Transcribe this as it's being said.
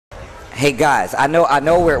Hey guys, I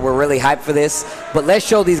know we're really hyped for this, but let's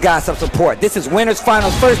show these guys some support. This is winners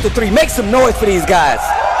finals, first to 3. Make some noise for these guys.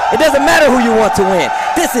 It doesn't matter who you want to win.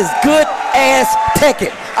 This is good ass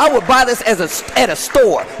Tekken. I would buy this as at a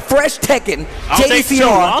store. Fresh Tekken, JDCR.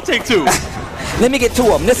 I'll take 2. Let me get 2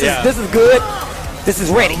 of them. This is good. This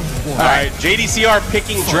is ready. All right, JDCR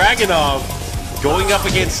picking Dragunov, going up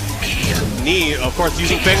against Knee, of course,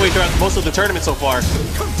 using Feng throughout most of the tournament so far.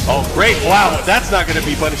 Oh, great. Wow, that's not going to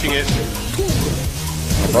be punishing it.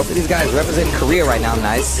 Both of these guys representing Korea right now.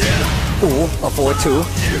 Nice. Ooh, a 4-2.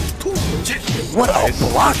 What a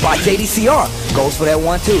block by JDCR. Goes for that 1-2.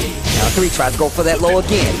 Now 3 tries to go for that low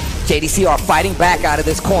again. JDCR fighting back out of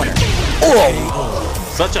this corner. Oh!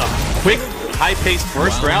 Such a quick, high-paced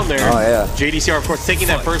first round there. Oh, yeah. JDCR, of course, taking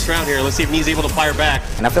that first round here. Let's see if Knee's able to fire back.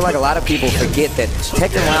 And I feel like a lot of people forget that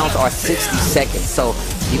Tekken rounds are 60 seconds, so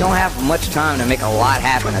you don't have much time to make a lot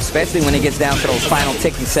happen, especially when it gets down to those final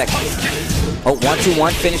ticking seconds. Oh,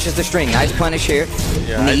 1-2-1 finishes the string. Nice punish here.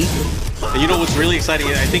 Yeah, Knee. And you know what's really exciting?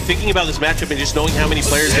 I think thinking about this matchup and just knowing how many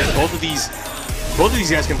players that both of these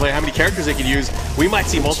guys can play, how many characters they can use, we might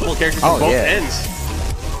see multiple characters on both ends.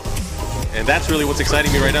 And that's really what's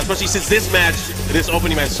exciting me right now, especially since this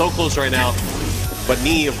opening match is so close right now. But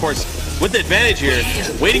Knee, of course, with the advantage here,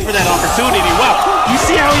 waiting for that opportunity. Wow, you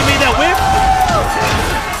see how he made that whip?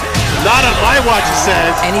 Not on my watch, it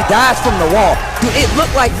says. And he dies from the wall. Dude, it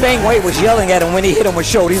looked like Feng was yelling at him when he hit him with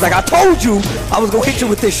shoulder. He's like, I told you I was going to hit you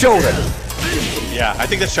with this shoulder. Yeah, I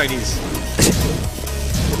think that's Chinese.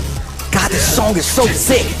 God, this song is so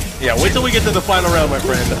sick. Yeah, wait till we get to the final round, my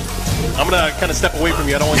friend. I'm going to kind of step away from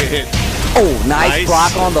you. I don't want to get hit. Oh, nice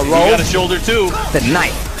block on the low. You got a shoulder, too. The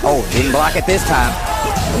knife. Oh, didn't block it this time.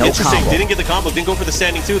 No Interesting. combo. Didn't get the combo. Didn't go for the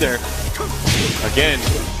standing, too, there. Again.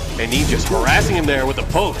 And he just harassing him there with the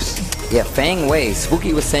pokes. Yeah, Feng Wei.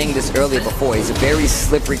 Spooky was saying this earlier before. He's a very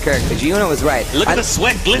slippery character. Juno was right. Look at the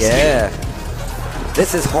sweat glistening. Yeah.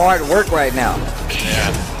 This is hard work right now.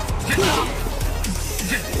 Yeah.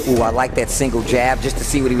 Ooh, I like that single jab just to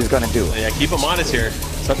see what he was going to do. Yeah, keep him honest here.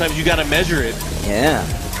 Sometimes you got to measure it. Yeah.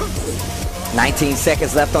 19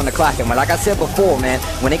 seconds left on the clock. And like I said before, man,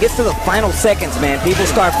 when it gets to the final seconds, man, people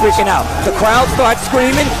start freaking out. The crowd starts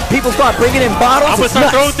screaming. People start bringing in bottles. I'm going to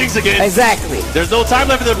start throwing things again. Exactly. There's no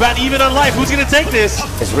time left in the bat, even on life. Who's going to take this?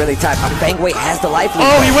 It's really tight. Feng Wei has the life lead.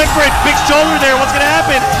 Oh, he went for it. Big shoulder there. What's going to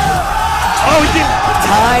happen? Oh, he didn't.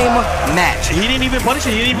 Time match. He didn't even punish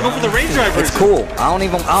it. He didn't even go for the range driver. It's cool. I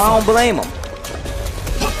don't blame him.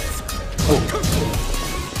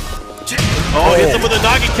 Oh, hits him with a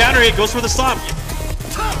noggin counter hit. Goes for the stop.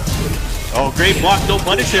 Oh, great block. No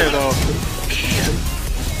punish there, though.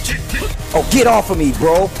 Oh, get off of me,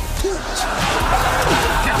 bro.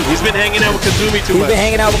 He's been hanging out with Kazumi too much. He's been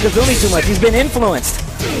hanging out with Kazumi too much. He's been influenced.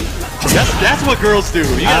 That's what girls do.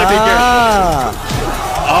 You gotta be careful.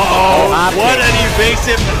 Uh-oh. What an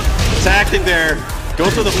evasive tactic there.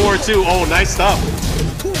 Goes for the 4-2. Oh, nice stuff.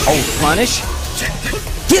 Oh, punish.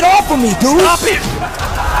 Get off of me, dude. Stop it.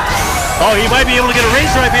 Oh, he might be able to get a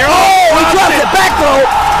range drive here. Oh, he dropped it back throw.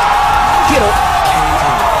 Get him.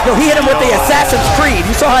 Yo, he hit him with the Assassin's Creed.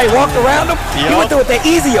 You saw how he walked around him? Yep. He went through with the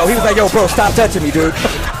Easy-O. He was like, yo, bro, stop touching me, dude.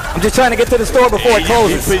 I'm just trying to get to the store before it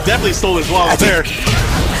closes. He definitely stole his wallet there.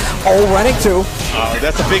 Oh, running too.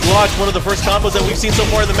 That's a big launch. One of the first combos that we've seen so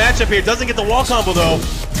far in the matchup here. Doesn't get the wall combo, though.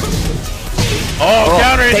 Oh,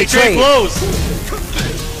 counter and they trade blows.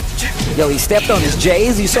 Yo, he stepped on his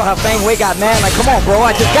J's. You saw how Feng Wei got mad. Like, come on, bro,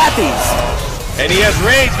 I just got these. And he has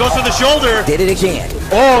range. Goes for the shoulder. Did it again.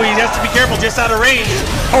 Oh, he has to be careful. Just out of range.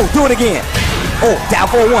 Oh, do it again. Oh,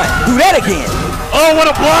 down 4-1. Do that again. Oh,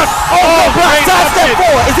 what a block. Oh, block. Side step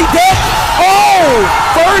forward. Is he dead? Oh,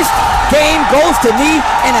 first game goes to Knee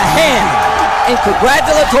and a hand in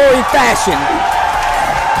congratulatory fashion.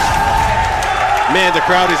 Man, the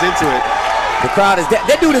crowd is into it. The crowd is dead.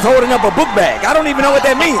 That dude is holding up a book bag. I don't even know what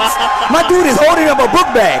that means. My dude is holding up a book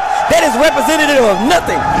bag. That is representative of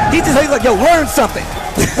nothing. He's like, yo, learn something.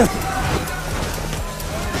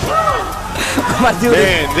 My dude.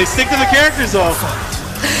 Man, they stick to the characters though.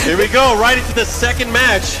 Here we go, right into the second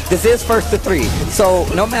match. This is first to 3. So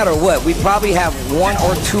no matter what, we probably have 1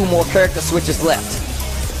 or 2 more character switches left.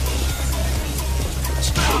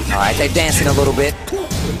 All right, they're dancing a little bit.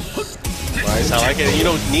 Nice, I like it. You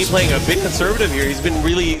know, Knee playing a bit conservative here. He's been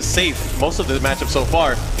really safe most of the matchup so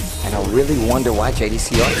far. And I really wonder why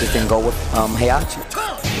JDCR just didn't go with Heihachi.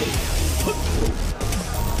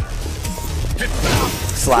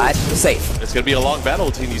 Slide, safe. It's going to be a long battle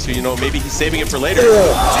between these two. You know, maybe he's saving it for later.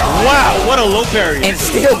 Wow, what a low parry. And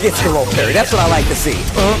still gets the low parry. That's what I like to see.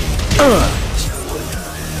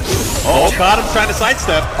 Oh, caught him trying to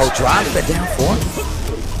sidestep. Oh, drops the down 4.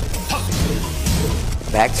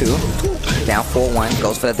 Back 2. Down 4-1.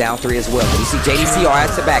 Goes for the down 3 as well. You see JDCR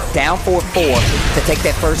has to back. Down 4-4 to take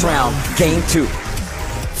that first round. Game 2.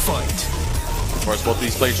 Fight. Of course, both of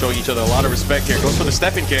these players showing each other a lot of respect here. Goes for the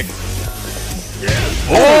stepping kick.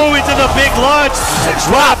 Oh, into the big lunge.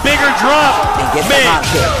 Drop, bigger drop. And gets the hot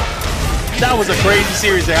kick. That was a crazy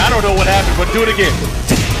series there. I don't know what happened, but do it again.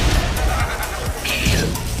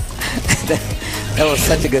 That was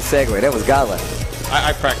such a good segue. That was godlike.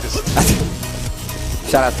 I practiced.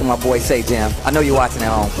 Shout out to my boy Say Jam. I know you're watching at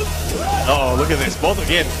home. Uh-oh, look at this. Both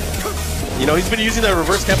again. You know, he's been using that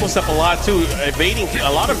reverse Kempo step a lot too, evading a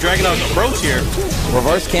lot of Dragunov's approach here.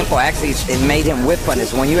 Reverse Kempo actually, it made him whip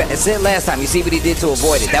punish. When you said last time, you see what he did to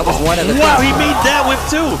avoid it. That was one of the Wow, things. He made that whip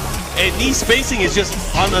too. And knee spacing is just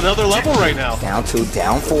on another level right now. Down 2,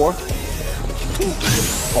 down 4.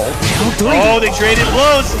 Oh, down 3. Oh, they traded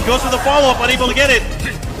blows. He goes for the follow-up, unable to get it.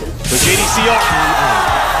 The JDCR.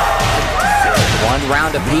 1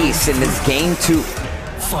 round apiece in this game 2.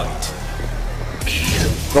 Fight.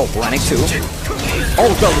 Go, running 2. Oh,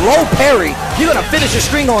 the low parry. You're gonna finish a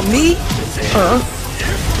string on me?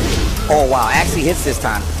 Oh, wow, actually hits this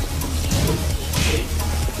time.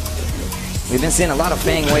 We've been seeing a lot of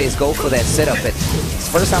Feng ways go for that setup. It's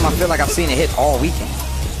the first time I feel like I've seen it hit all weekend.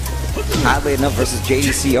 Oddly enough versus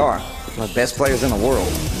JDCR, one of the best players in the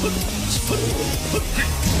world.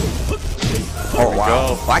 Oh,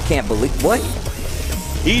 wow. I can't believe, what?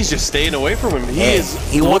 He's just staying away from him. He is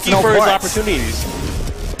looking for his parts. opportunities.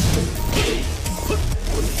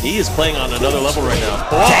 He is playing on another level right now.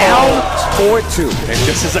 Down 4-2. And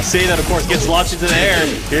just as I say that, of course, gets launched into the air.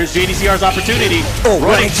 Here's JDCR's opportunity. Oh,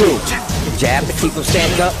 running 2. Jab to keep him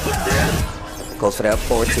standing up. Goes for that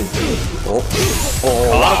 4-2. Oh,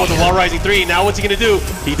 wow. With the wall rising 3. Now what's he going to do?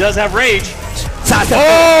 He does have rage.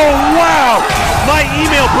 Oh, wow. My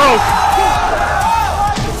email broke.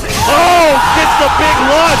 Oh, gets the big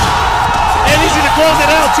lunge. And he's going to close it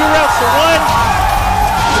out. 2 rounds to 1.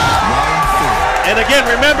 And again,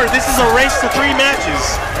 remember, this is a race to 3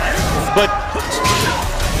 matches.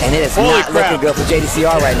 And it is not looking good for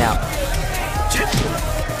JDCR right now.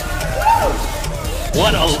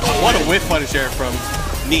 What a whiff punish there from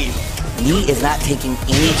Knee. Knee is not taking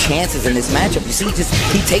any chances in this matchup. You see,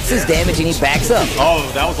 he takes his damage and he backs up. Oh,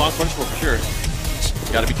 that was long punishable for sure.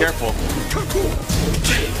 Got to be careful.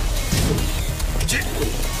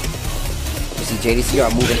 You see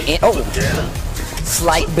JDCR moving in. Oh,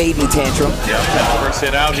 slight baby tantrum. Yeah, first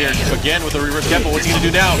hit out here again with the reverse Kempo. What's he gonna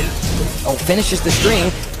do now? Oh, finishes the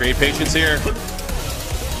string. Great patience here.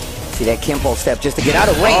 See that Kempo step just to get out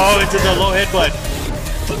of range. Oh, into the low headbutt.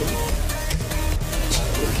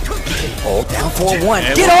 Oh, down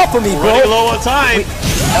 4-1. Get off of me, bro. Running low on time.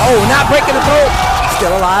 Oh, not breaking the throat.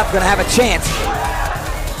 Still alive. Gonna have a chance.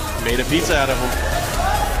 Made a pizza out of him.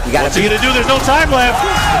 What's he gonna do? There's no time left.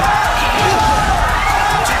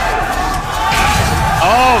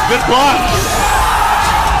 Oh, good block.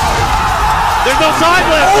 There's no time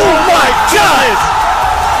left. Oh my God!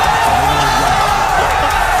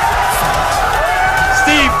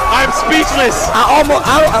 Steve, I'm speechless.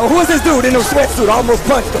 Who is this dude in the sweatsuit? I almost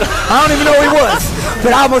punched him. I don't even know who he was,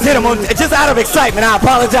 but I almost hit him just out of excitement. I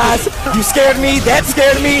apologize. You scared me. That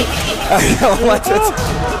scared me. All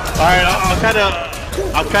right,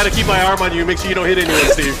 I'll kind of keep my arm on you. Make sure you don't hit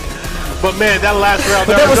anyone, Steve. But man, that last round,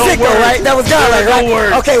 that was sick though, right? That was godlike, right?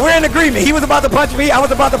 No okay, we're in agreement. He was about to punch me. I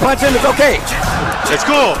was about to punch him. It's okay. It's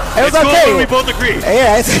cool. It was okay. Cool when we both agree.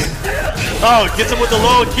 Yeah. Oh, gets him with the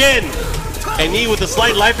low again. And Knee with a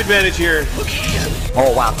slight life advantage here.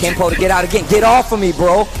 Oh wow, Kempo to get out again. Get off of me,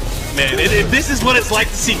 bro. Man, if this is what it's like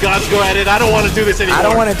to see gods go at it, I don't want to do this anymore. I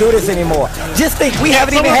don't want to do this anymore. Just think, we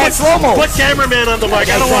haven't even had slow-mo. Put cameraman on the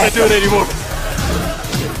mic. I don't want to do it anymore.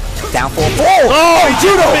 Down 4. Oh,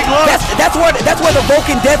 judo. That's where the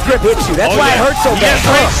Vulcan death grip hits you. That's why it hurts so bad.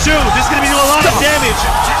 This is gonna be a lot of damage.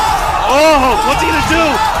 Oh, what's he gonna do?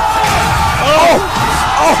 Oh,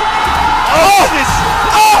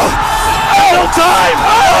 no time.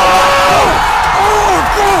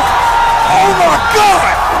 Oh my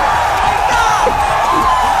God.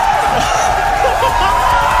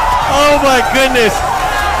 Oh my goodness.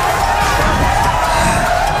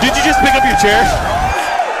 Did you just pick up your chair?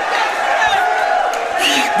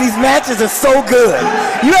 These matches are so good.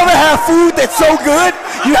 You ever have food that's so good,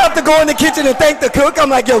 you have to go in the kitchen and thank the cook? I'm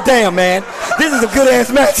like, yo, damn, man. This is a good-ass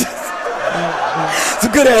match. It's a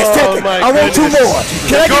good-ass Tekken. I want 2 more.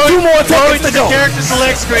 Can I get 2 more Tekkens to go? The character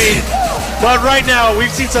select screen. But right now, we've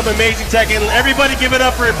seen some amazing Tekken. Everybody give it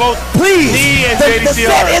up for both Knee and JDCR. The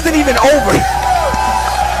set isn't even over.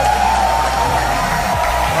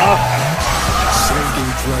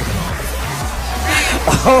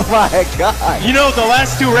 Oh my God. You know, the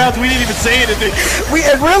last 2 rounds, we didn't even say anything. We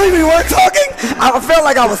weren't talking? I felt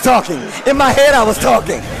like I was talking. In my head, I was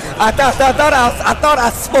talking. I thought I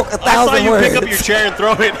spoke 1,000 words. I saw you pick up your chair and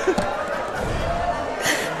throw it.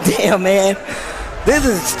 Damn, man. This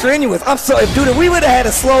is strenuous. I'm sorry, dude, if we would have had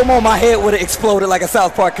a slow-mo, my head would have exploded like a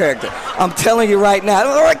South Park character. I'm telling you right now.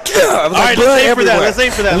 All right, let's aim for that. Let's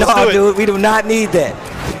aim for that. No, dude, we do not need that.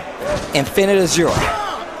 Infinite Azure.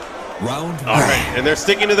 Round. All right, and they're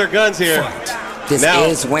sticking to their guns here. This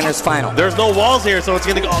is winner's final. There's no walls here, so it's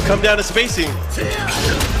going to all come down to spacing.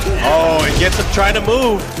 Oh, it gets him trying to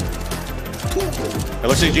move. It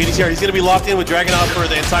looks like JDCR, he's going to be locked in with Dragunov for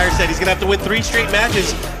the entire set. He's going to have to win 3 straight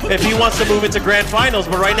matches if he wants to move into grand finals.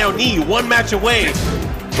 But right now, Knee, 1 match away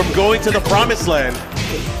from going to the promised land.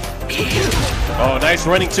 Oh, nice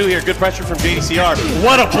running 2 here. Good pressure from JDCR.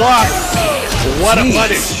 What a block. What a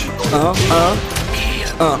punish.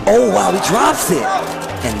 Oh, wow, he drops it.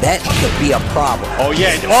 And that could be a problem. Oh,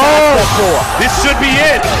 yeah. Oh, this should be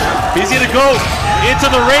it. He's going to go into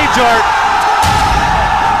the rage art.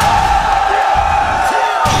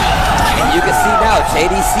 You can see now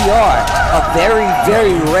JDCR, a very,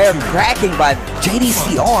 very rare cracking by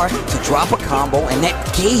JDCR to drop a combo, and that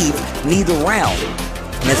gave neither round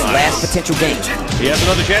in this last potential game. He has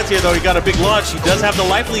another chance here, though. He got a big launch. He does have the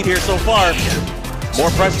life lead here so far. More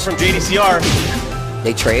pressure from JDCR.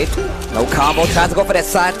 They trade. No combo. Tries to go for that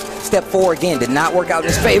side step 4 again. Did not work out in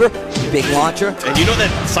his favor. Big launcher. And you know that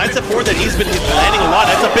side step 4 that he's been landing a lot,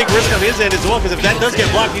 that's a big risk on his end as well, because if that does get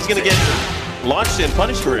blocked, he's going to get launched and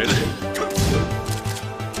punished for it.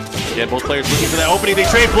 Yeah, both players looking for that opening. They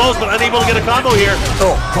trade blows, but unable to get a combo here.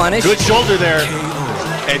 Oh, punish. Good shoulder there.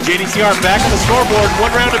 And JDCR back on the scoreboard,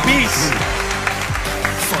 1 round apiece.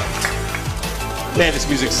 Man, this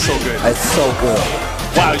music's so good. It's so good.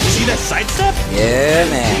 Wow, did you see that sidestep? Yeah,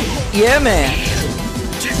 man. Yeah, man.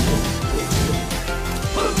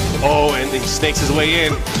 Oh, and he snakes his way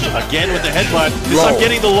in. Again with the headbutt. This time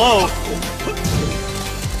getting the low.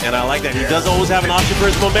 And I like that. He does always have an option for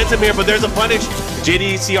his momentum here, but there's a punish.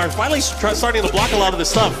 JDCR finally starting to block a lot of this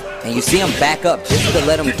stuff. And you see him back up just to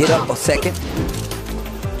let him get up a second.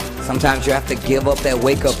 Sometimes you have to give up that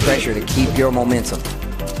wake-up pressure to keep your momentum.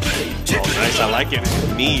 Oh, nice. I like it.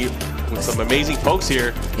 Knee with some amazing pokes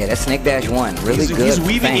here. Yeah, that's Snake Dash 1. Really good. He's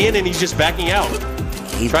weaving in and he's just backing out.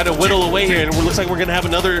 He's trying to whittle away here, and it looks like we're going to have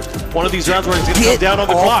another one of these rounds where he's going to come down on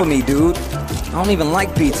the clock. Get off of me, dude. I don't even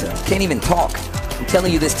like pizza. Can't even talk. I'm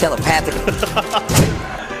telling you this telepathically.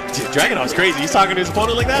 Dragunov's crazy. He's talking to his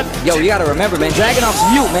opponent like that? Yo, you got to remember, man. Dragunov's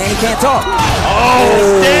mute, man. He can't talk.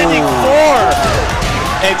 Oh, standing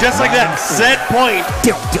 4. And just like that, set point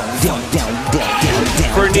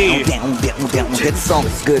for Knee. This song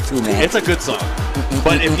is good too, man. It's a good song.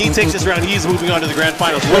 But if Knee takes this round, he's moving on to the grand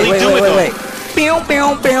finals. Will he do it, though?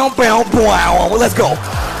 Let's go.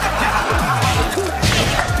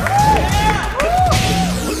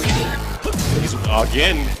 He's,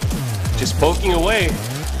 again, just poking away.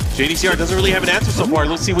 JDCR doesn't really have an answer so far.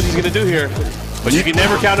 Let's see what he's going to do here. But you can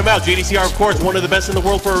never count him out. JDCR, of course, one of the best in the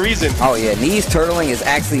world for a reason. Oh, yeah. Knee's turtling is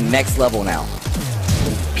actually next level now.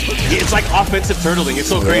 It's like offensive turtling. It's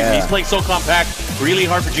so crazy. Yeah. He's playing so compact. Really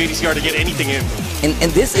hard for JDCR to get anything in.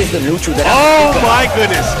 And this is the neutral that my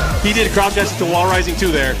goodness. He did crowd dash to wall rising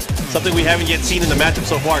too there. Something we haven't yet seen in the matchup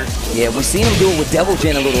so far. Yeah, we've seen him do it with Devil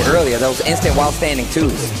Jin a little earlier. Those instant while standing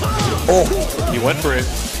twos. Oh. He went for it.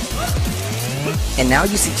 And now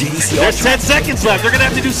you see JDCR. There's 10 seconds left. They're going to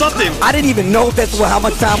have to do something. I didn't even know that's how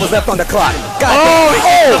much time was left on the clock.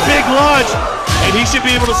 The big launch. And he should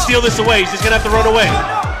be able to steal this away. He's just going to have to run away.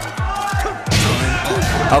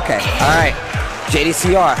 Okay, all right.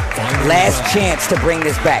 JDCR, last chance to bring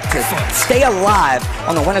this back. To stay alive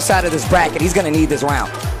on the winner side of this bracket, he's going to need this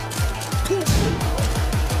round.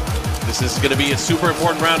 This is going to be a super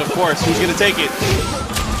important round, of course. Who's going to take it?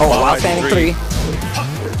 Oh, outstanding 3.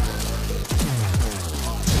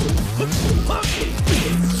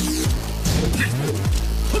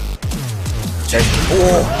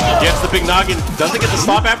 Gets the big noggin, doesn't get the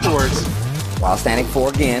stop afterwards. While standing 4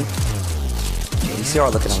 again.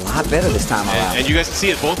 JDCR looking a lot better this time around. And you guys can see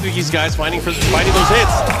it, both of these guys fighting those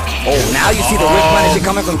hits. Oh, now you see the whip punish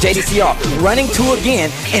coming from JDCR. Running 2 again,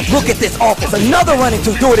 and look at this offense. Another running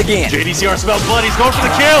 2, do it again. JDCR smells blood, he's going for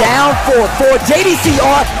the kill. Down 4.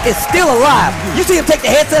 JDCR is still alive. You see him take the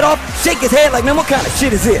headset off, shake his head like, man, what kind of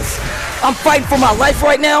shit is this? I'm fighting for my life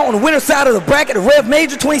right now on the winner side of the bracket of Rev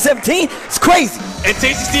Major 2017. It's crazy. And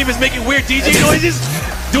Tasty Steve is making weird DJ noises,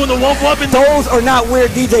 doing the whoop whoop. Those are not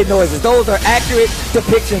weird DJ noises. Those are accurate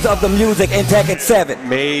depictions of the music in Tekken 7.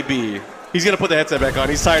 Maybe. He's going to put the headset back on.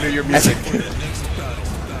 He's tired of your music.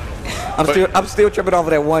 I'm still tripping off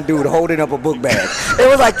of that one dude holding up a book bag. It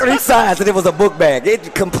was like 3 signs and it was a book bag.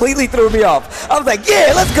 It completely threw me off. I was like,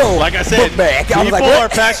 yeah, let's go. Like I said, book bag. People are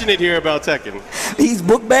passionate here about Tekken. He's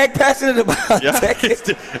book bag passionate about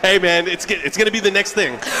Tekken. Hey man, it's gonna be the next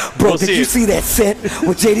thing. Bro, did you see that set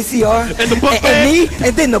with JDCR and the book bag and me,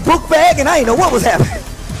 and then the book bag, and I didn't know what was happening.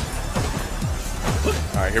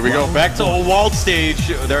 All right, here we go. Back to a walled stage.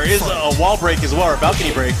 There is a wall break as well, or a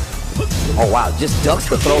balcony break. Oh wow, just ducks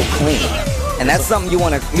the throw clean. And that's something you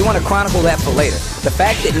wanna chronicle that for later. The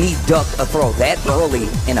fact that he ducked a throw that early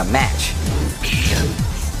in a match.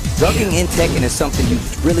 Ducking in Tekken is something you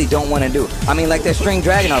really don't want to do. I mean, like that string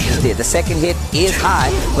Dragunov just did. The second hit is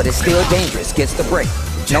high, but it's still dangerous. Gets the break.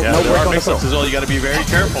 No break on the throw. As well. You got to be very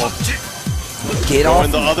careful. Get off.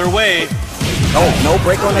 Going the other way. Oh, no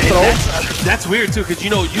break on the throw. That's weird too, because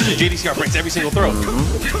usually JDCR breaks every single throw.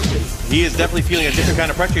 He is definitely feeling a different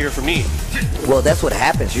kind of pressure here from me. Well, that's what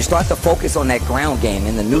happens. You start to focus on that ground game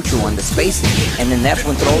in the neutral and the spacing, and then that's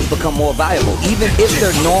when throws become more valuable, even if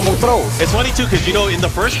they're normal throws. It's funny too, because in the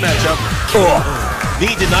first matchup,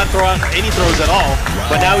 Nee did not throw out any throws at all,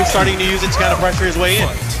 but now he's starting to use it to kind of pressure his way in.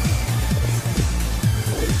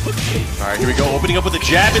 All right, here we go. Opening up with a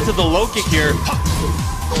jab into the low kick here.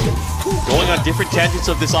 Going on different tangents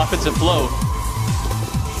of this offensive flow.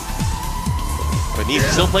 But he's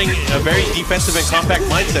still playing a very defensive and compact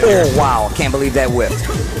mindset here. Oh, wow. Can't believe that whipped.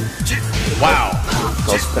 Wow.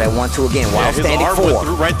 Goes for that 1-2 again while his standing arm 4.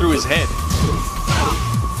 Went right through his head.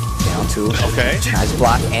 Down 2. Okay. Nice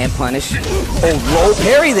block and punish. Oh, low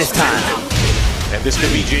parry this time. And this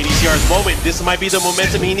could be JDCR's moment. This might be the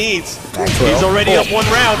momentum he needs. He's already up 1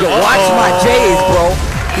 round. Yo, watch my J's, bro.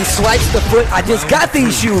 He swipes the foot. I just got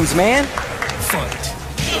these shoes, man.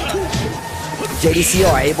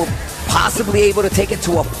 JDCR possibly able to take it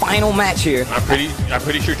to a final match here. I'm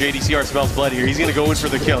pretty sure JDCR smells blood here. He's gonna go in for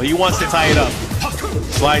the kill. He wants to tie it up.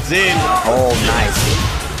 Slides in. Oh,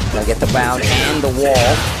 nice. Gonna get the bound and the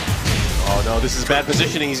wall. Oh no, this is bad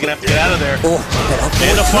positioning. He's gonna have to get out of there. Oh,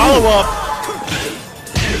 and a follow-up.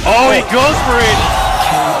 Oh, he goes for it.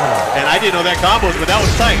 And I didn't know that combos, but that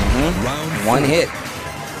was tight. Round 1 hit.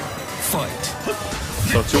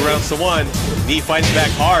 So 2 rounds to 1. Nee fights back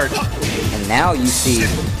hard. And now you see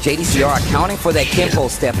JDCR accounting for that Kimpo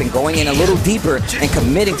step and going in a little deeper and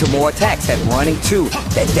committing to more attacks. That running 2,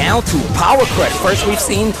 that down 2, power crush. First we've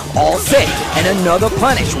seen all set. And another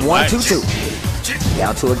punish. 1-2-2.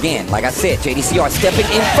 Down 2 again. Like I said, JDCR stepping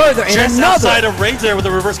in further and just another. Outside of range there with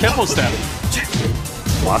a reverse Kimpo step.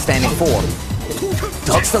 While standing 4.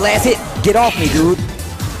 Ducks the last hit. Get off me, dude.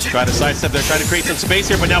 Try to sidestep there, trying to create some space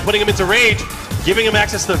here, but now putting him into rage, giving him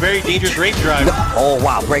access to the very dangerous range drive. Oh,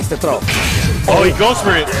 wow, breaks the throw. Oh, he goes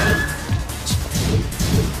for it.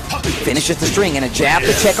 Finishes the string and a jab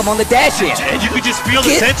to check him on the dash in. And you could just feel the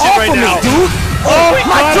Get tension off right of me, now. Dude. Oh,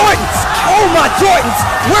 my Jordans. Oh, my Jordans.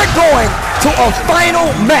 We're going to a final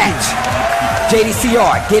match.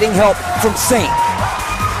 JDCR getting help from Saint.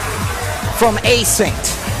 From a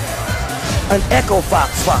Saint. An Echo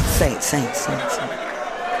Fox, Saint.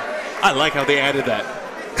 I like how they added that.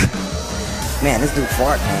 Man, this dude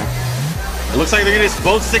fart, man. It looks like they're going to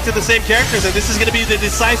both stick to the same characters, and this is going to be the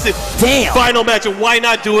decisive final match, and why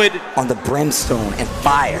not do it on the brimstone and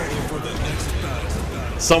fire?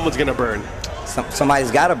 Someone's going to burn. Somebody's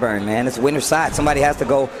got to burn, man. It's winner's side. Somebody has to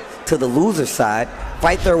go to the loser's side,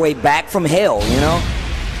 fight their way back from hell, you know?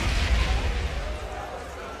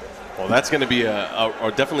 Well, that's going to be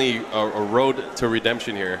definitely a road to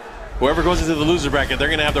redemption here. Whoever goes into the loser bracket, they're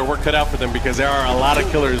going to have their work cut out for them because there are a lot of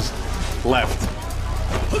killers left.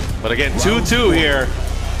 But again, 2-2 here.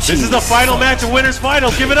 Jeez. This is the final match of Winners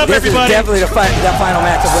Finals. Give it up, everybody. This is definitely the final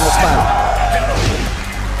match of Winners Finals.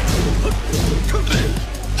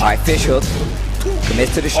 All right, fish hook.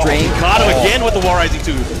 Commits to the string. Caught him again with the Wall Rising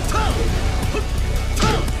 2.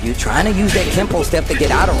 You're trying to use that Kimpo step to get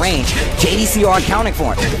out of range. JDCR accounting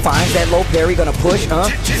for it. Finds that low parry, gonna push,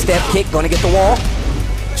 step kick, gonna get the wall.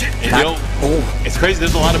 And it's crazy,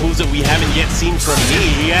 there's a lot of moves that we haven't yet seen from Nee.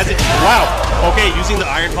 He hasn't, wow, okay, using the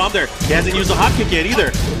iron palm there. He hasn't used the hop kick yet either.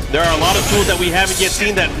 There are a lot of tools that we haven't yet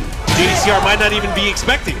seen that JDCR might not even be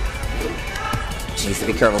expecting. Needs to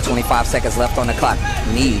be careful, 25 seconds left on the clock.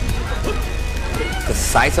 Nee,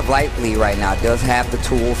 decisive lightly right now, does have the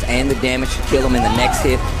tools and the damage to kill him in the next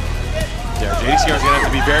hit. Yeah, JDCR is going to have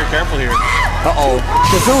to be very careful here. Uh-oh.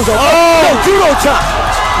 Kazuzo. Oh! Judo chop!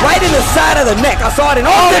 Right in the side of the neck. I saw it in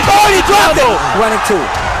Austin. Oh, he dropped it! Running 2.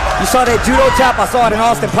 You saw that judo chop? I saw it in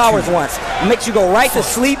Austin Powers once. It makes you go right to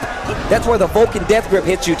sleep. That's where the Vulcan Death Grip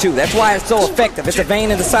hits you, too. That's why it's so effective. It's a vein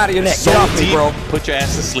in the side of your neck. Get off me, bro. Put your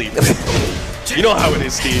ass to sleep. You know how it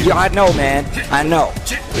is, Steve. Yeah, I know, man. I know.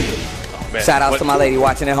 Man, Shout out to my lady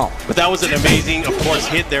watching at home. But that was an amazing, of course,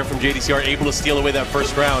 hit there from JDCR, able to steal away that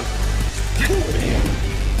first round.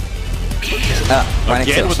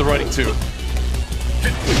 Again with the running two.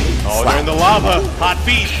 Oh, they're in the lava. Hot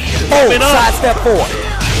feet. Side step forward.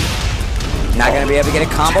 Not going to be able to get a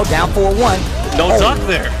combo. Down 4-1. No duck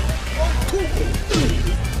there.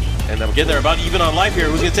 And then again, they're about even on life here.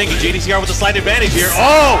 Who's going to take it? JDCR with a slight advantage here.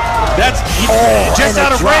 Oh, that's just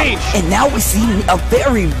out of range. And now we see a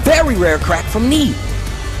very, very rare crack from Knee.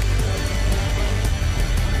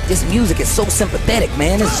 This music is so sympathetic,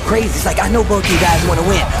 man. This is crazy. It's like, I know both you guys want to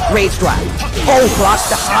win. Rage drive. Oh, blocks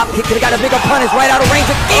the hop kick. Could have got a bigger punish right out of range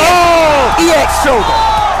again. Oh! EX shoulder.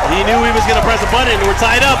 He knew he was going to press a button. We're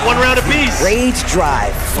tied up. 1 round apiece. Rage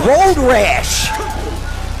drive. Road rash.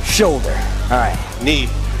 Shoulder. All right. Knee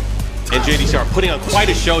and JDCR putting on quite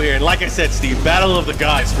a show here. And like I said, Steve, battle of the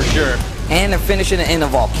gods for sure. And they're finishing it in a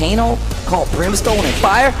volcano called Brimstone and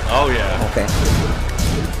Fire. Oh, yeah. Okay.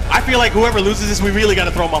 I feel like whoever loses this, we really got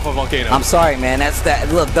to throw him off a volcano. I'm sorry, man. That's that.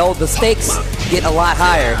 Look, though, the stakes get a lot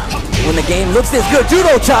higher when the game looks this good.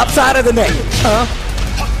 Judo chop, side of the neck.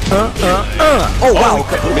 Oh, wow.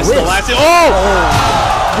 Missed the last hit. Oh!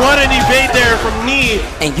 What an evade there from Knee.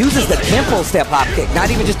 And uses the tempo step hop kick,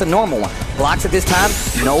 not even just the normal one. Blocks it this time,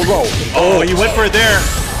 no low. Oh, he went for it there.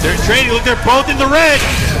 They're trading. Look, they're both in the red.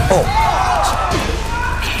 Oh.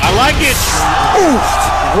 I like it. Oof.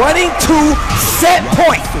 Running to set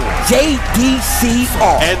point.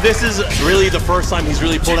 JDCR. And this is really the first time he's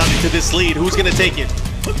really pulled out into this lead. Who's going to take it?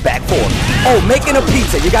 Back forward. Oh, making a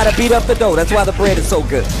pizza. You got to beat up the dough. That's why the bread is so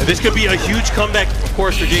good. And this could be a huge comeback, of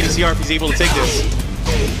course, for JDCR if he's able to take this.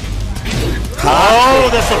 Oh,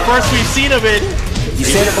 that's the first we've seen of it. You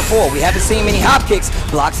said it before. We haven't seen many hop kicks.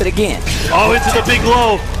 Blocks it again. Oh, into the big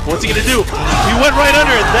low. What's he going to do? He went right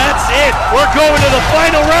under it. That's it. We're going to the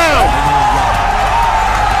final round.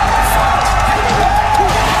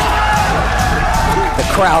 The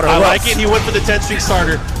crowd erupts. I like it. He went for the 10-string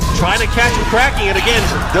starter. Trying to catch him cracking it again.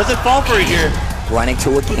 Doesn't fall for it here. Running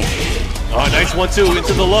to again. Oh, nice 1-2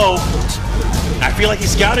 into the low. I feel like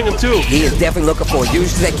he's scouting him too. He is definitely looking for it.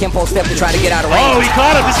 Uses that Kimpo step to try to get out of range. Oh, he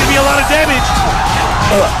caught him. This is going to be a lot of damage.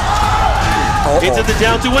 Into the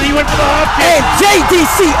down 2. When he went for the hop kick. And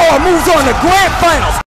JDCR moves on to grand finals.